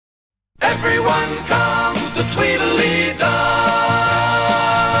everyone comes to Tweedlee Dum.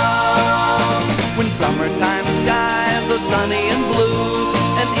 When summertime skies are sunny and blue,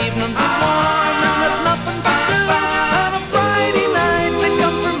 and evenings are warm and there's nothing to do, on a Friday night they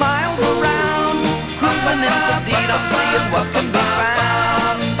come for miles around, cruising into Dum, seeing what can be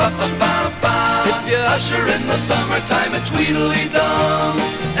found. If you usher in the summertime at Tweedlee Dum,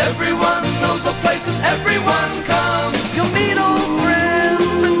 everyone knows the place and everyone comes. You'll meet old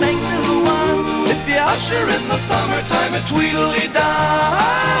friends and make new ones if you Usher in the summertime at Tweedlee Dum.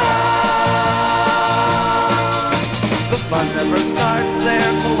 The fun never starts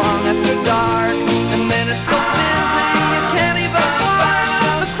there till long after dark, and then it's so busy you can't even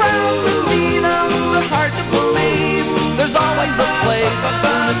park. The crowds and meet-ups are hard to believe. There's always a place as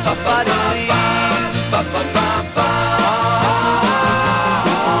soon as somebody leaves.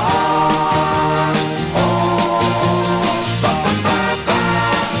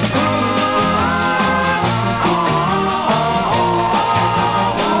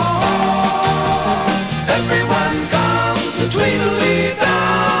 Everyone comes to Tweedlee Dum.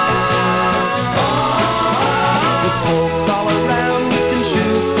 With folks all around, you can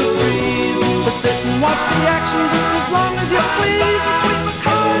shoot the breeze, or sit and watch the action just as long as you please.